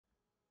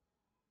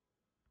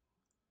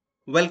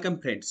Welcome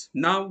friends.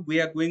 Now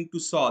we are going to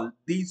solve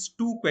these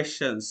two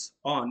questions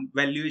on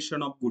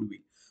valuation of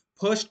goodwill.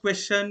 First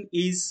question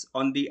is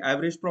on the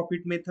average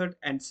profit method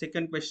and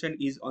second question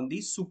is on the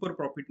super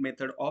profit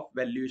method of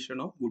valuation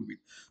of goodwill.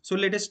 So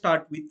let us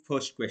start with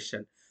first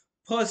question.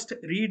 First,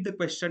 read the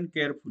question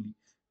carefully.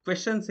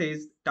 Question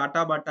says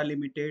Tata Bata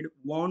Limited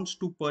wants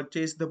to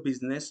purchase the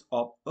business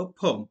of a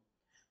firm.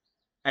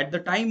 At the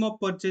time of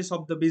purchase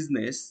of the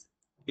business,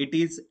 it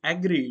is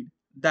agreed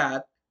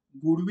that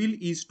goodwill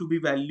is to be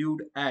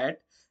valued at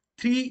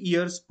 3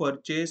 years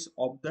purchase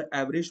of the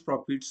average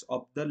profits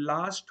of the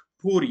last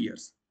 4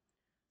 years.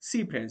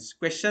 See friends,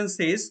 question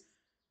says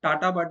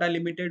Tata Bata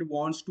Limited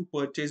wants to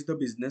purchase the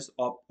business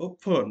of a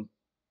firm,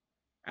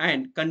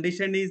 and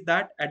condition is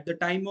that at the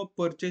time of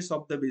purchase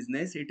of the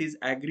business it is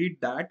agreed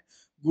that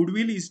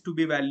goodwill is to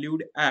be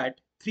valued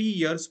at 3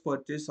 years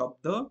purchase of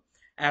the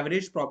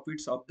average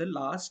profits of the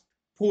last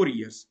 4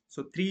 years.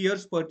 So 3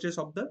 years purchase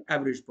of the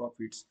average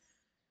profits.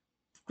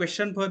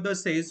 Question further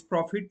says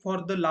profit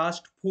for the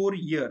last 4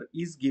 year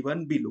is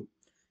given below.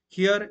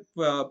 Here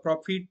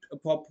profit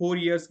for 4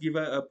 years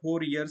given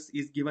 4 years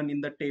is given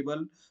in the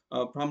table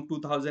from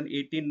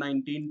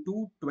 2018-19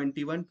 to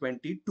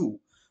 21-22.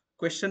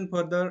 Question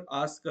further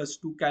asks us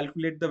to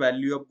calculate the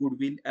value of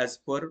goodwill as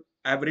per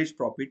average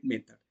profit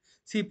method.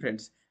 See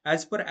friends,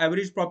 as per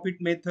average profit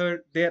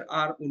method, there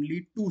are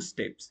only two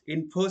steps.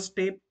 In first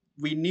step,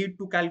 we need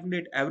to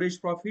calculate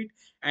average profit,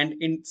 and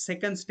in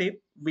second step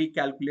we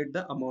calculate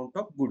the amount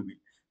of goodwill.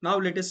 Now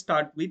let us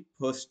start with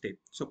first step.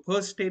 So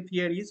first step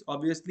here is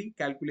obviously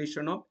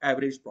calculation of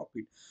average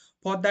profit.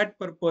 For that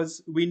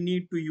purpose we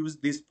need to use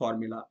this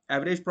formula.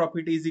 Average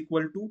profit is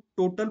equal to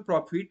total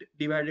profit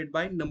divided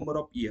by number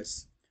of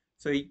years.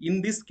 So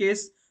in this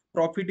case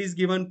profit is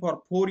given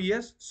for 4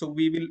 years, so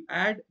we will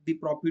add the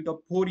profit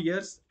of 4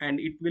 years and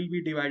it will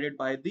be divided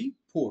by the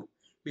 4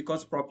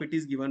 because profit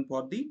is given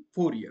for the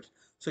 4 years.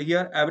 So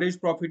here average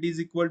profit is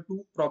equal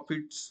to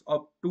profits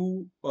up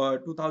to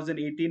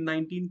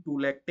 2018-19 2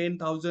 lakh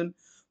 10,000,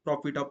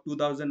 profit of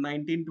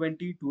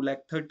 2019-20 2 lakh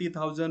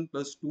 30,000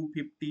 plus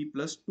 250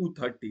 plus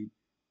 230,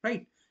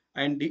 right?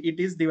 And it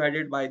is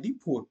divided by the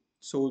 4.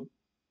 So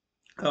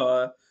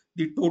uh,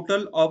 the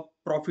total of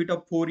profit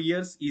of 4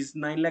 years is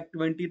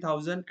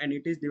 9,20,000 and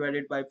it is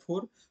divided by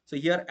 4. So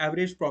here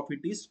average profit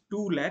is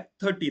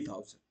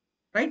 2,30,000,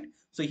 right?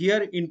 So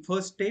here in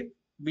first step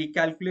we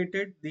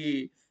calculated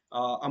the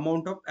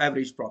amount of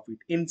average profit.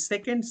 In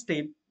second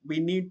step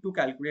we need to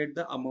calculate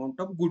the amount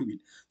of goodwill.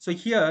 So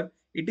here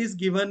it is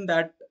given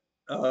that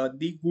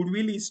the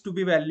goodwill is to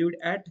be valued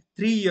at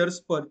 3 years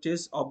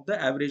purchase of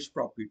the average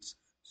profits.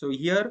 So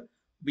here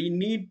we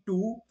need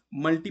to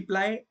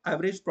multiply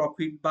average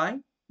profit by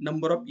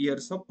number of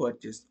years of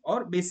purchase,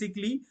 or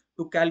basically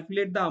to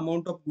calculate the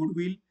amount of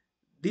goodwill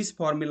this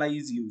formula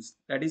is used,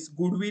 that is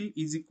goodwill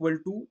is equal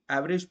to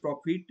average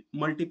profit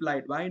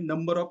multiplied by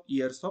number of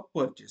years of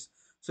purchase.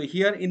 So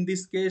here in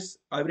this case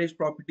average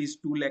profit is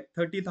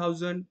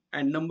 2,30,000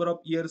 and number of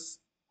years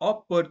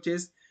of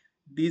purchase,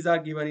 these are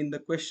given in the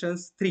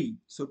questions 3.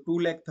 So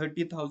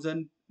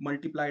 2,30,000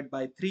 multiplied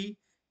by 3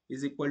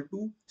 is equal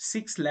to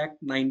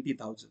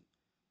 6,90,000.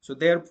 So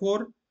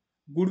therefore,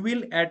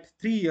 goodwill at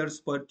 3 years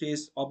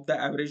purchase of the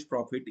average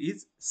profit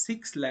is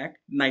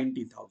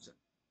 6,90,000,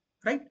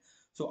 right?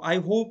 So I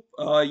hope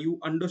you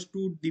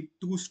understood the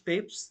two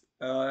steps.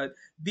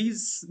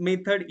 This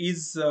method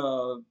is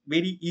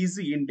very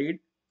easy indeed,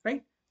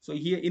 right? So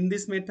here in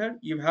this method,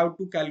 you have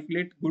to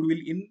calculate goodwill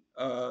in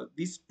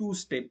these two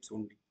steps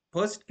only.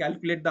 First,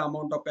 calculate the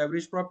amount of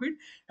average profit,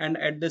 and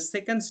at the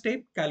second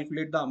step,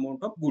 calculate the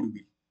amount of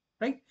goodwill,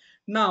 right?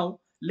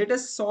 Now, let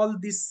us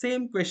solve the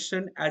same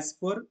question as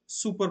per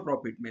super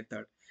profit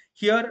method.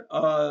 Here,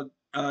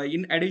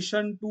 in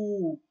addition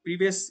to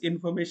previous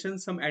information,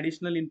 some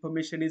additional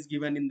information is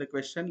given in the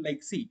question.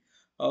 Like, see,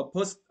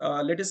 first,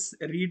 let us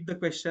read the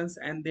questions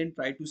and then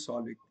try to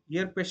solve it.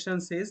 Here, question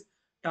says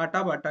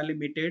Tata Bata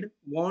Limited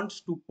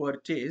wants to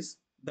purchase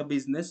the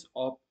business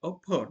of a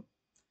firm.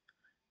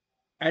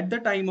 At the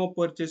time of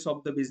purchase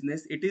of the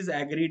business, it is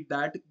agreed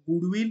that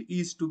goodwill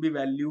is to be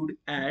valued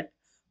at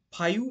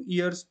 5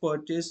 years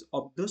purchase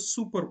of the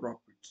super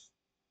profits.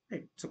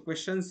 Right. So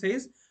question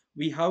says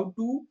we have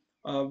to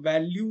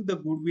value the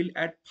goodwill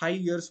at 5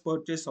 years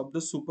purchase of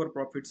the super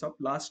profits of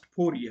last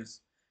 4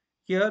 years.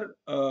 Here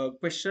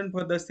question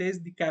further says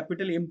the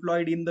capital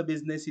employed in the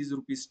business is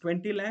rupees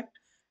 20 lakh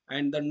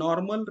and the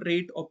normal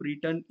rate of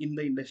return in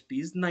the industry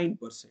is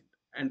 9%,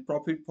 and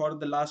profit for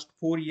the last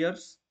 4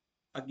 years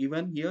are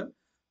given here.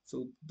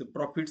 So the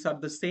profits are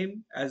the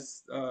same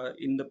as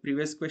in the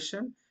previous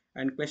question,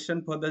 and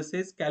question further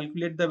says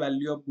calculate the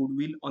value of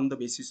goodwill on the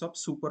basis of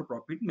super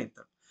profit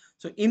method.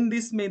 So in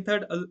this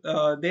method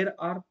there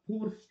are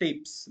four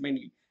steps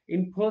mainly.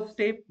 In first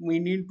step we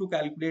need to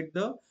calculate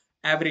the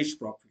average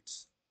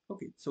profits.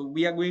 Okay, so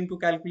we are going to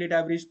calculate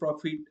average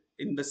profit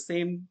in the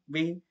same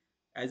way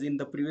as in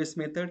the previous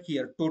method.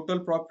 Here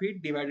total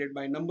profit divided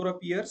by number of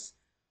years,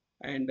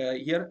 and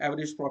here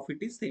average profit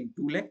is same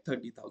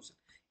 2,30,000.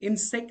 In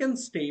second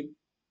step,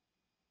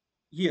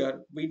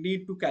 here we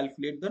need to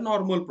calculate the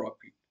normal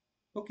profit.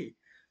 Okay.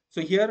 So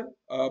here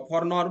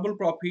for normal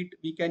profit,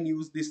 we can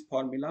use this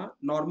formula.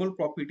 Normal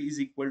profit is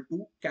equal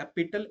to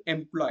capital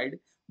employed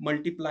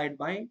multiplied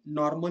by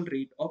normal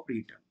rate of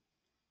return.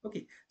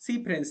 Okay,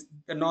 see friends,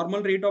 the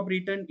normal rate of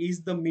return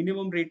is the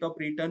minimum rate of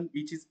return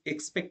which is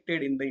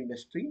expected in the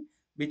industry,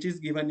 which is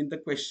given in the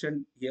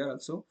question here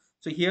also.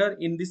 So here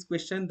in this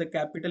question, the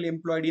capital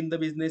employed in the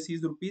business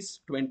is rupees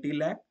 20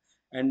 lakh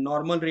and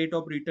normal rate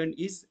of return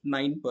is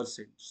 9%.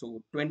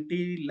 So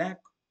 20 lakh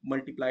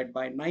multiplied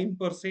by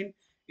 9%,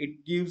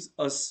 it gives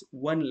us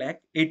 1 lakh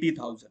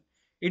 80,000.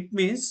 It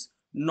means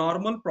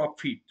normal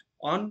profit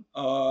on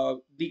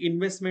the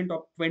investment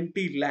of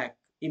 20 lakh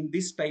in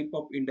this type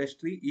of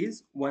industry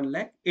is 1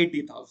 lakh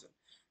 80,000.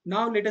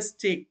 Now let us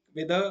check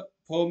whether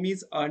firm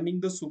is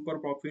earning the super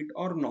profit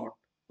or not.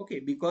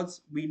 Okay,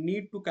 because we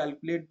need to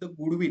calculate the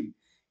goodwill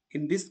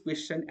in this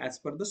question as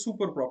per the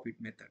super profit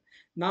method.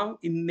 Now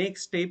in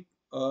next step,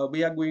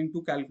 we are going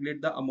to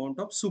calculate the amount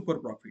of super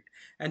profit,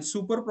 and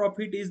super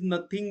profit is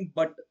nothing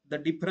but the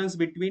difference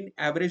between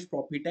average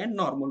profit and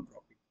normal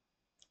profit,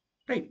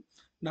 right?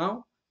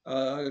 Now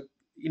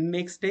in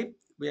next step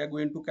we are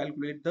going to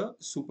calculate the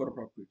super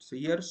profit. So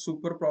here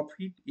super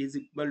profit is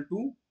equal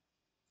to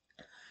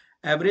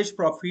average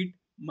profit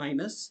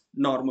minus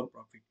normal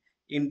profit.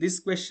 In this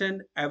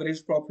question,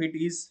 average profit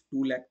is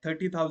 2 lakh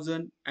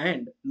 30,000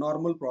 and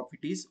normal profit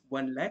is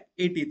 1 lakh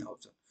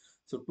 80,000.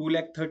 So 2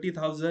 lakh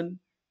 30,000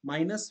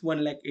 minus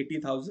 1 lakh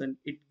 80,000,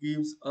 it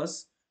gives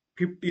us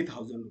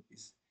 50,000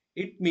 rupees.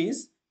 It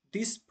means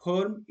this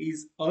firm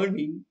is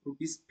earning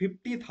rupees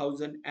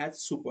 50,000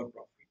 as super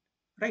profit,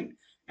 right?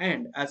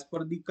 And as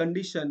per the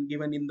condition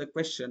given in the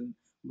question,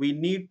 we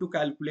need to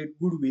calculate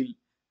goodwill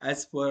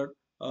as per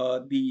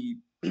the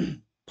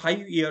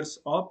 5 years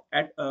of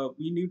at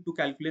we need to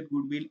calculate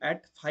goodwill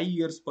at 5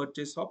 years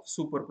purchase of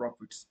super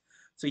profits.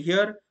 So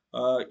here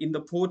in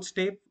the fourth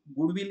step,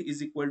 goodwill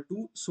is equal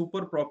to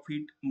super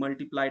profit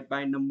multiplied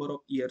by number of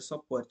years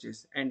of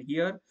purchase, and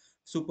here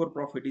super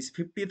profit is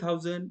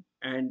 50,000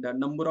 and the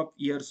number of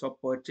years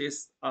of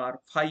purchase are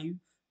 5.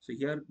 So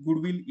here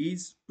goodwill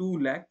is 2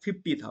 lakh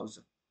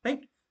 50,000, right?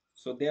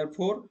 So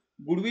therefore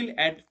goodwill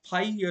at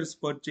 5 years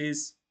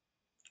purchase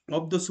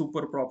of the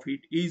super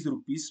profit is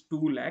rupees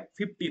 2 lakh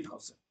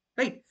 50,000,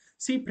 right?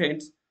 See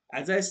friends,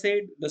 as I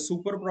said, the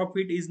super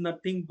profit is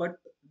nothing but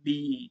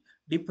the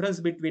difference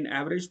between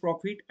average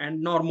profit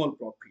and normal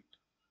profit.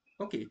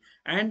 Okay,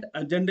 and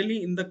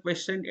generally in the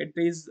question it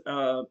is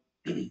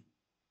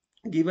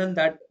given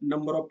that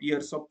number of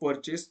years of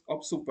purchase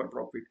of super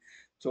profit.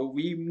 So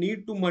we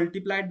need to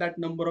multiply that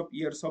number of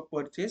years of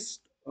purchase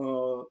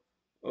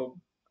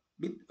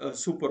with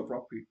super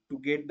profit to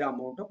get the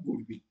amount of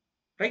goodwill,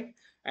 right?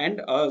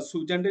 And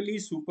so generally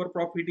super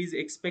profit is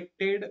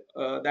expected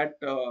that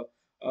uh,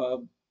 uh,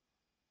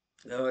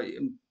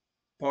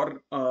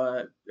 for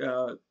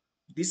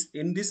this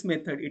in this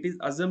method it is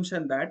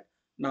assumption that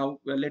now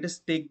let us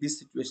take this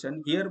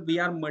situation. Here we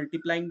are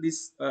multiplying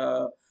this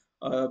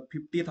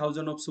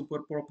 50,000 of super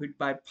profit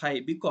by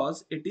 5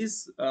 because it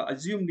is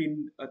assumed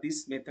in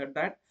this method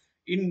that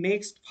in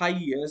next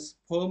 5 years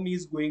firm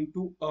is going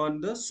to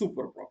earn the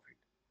super profit,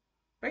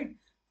 right?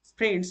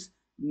 Friends,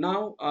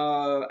 now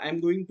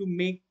I'm going to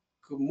make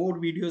more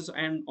videos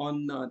and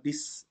on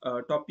this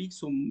topic,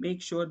 so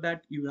make sure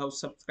that you have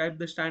subscribed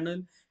the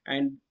channel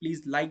and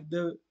please like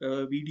the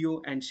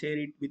video and share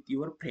it with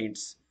your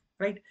friends,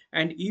 right?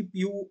 And if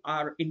you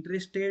are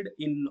interested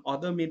in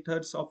other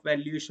methods of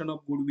valuation of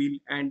goodwill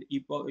and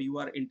if you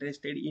are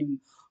interested in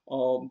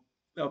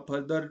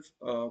further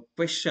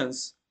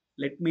questions,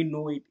 let me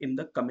know it in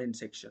the comment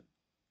section.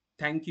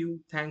 Thank you,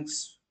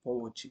 thanks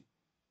for watching.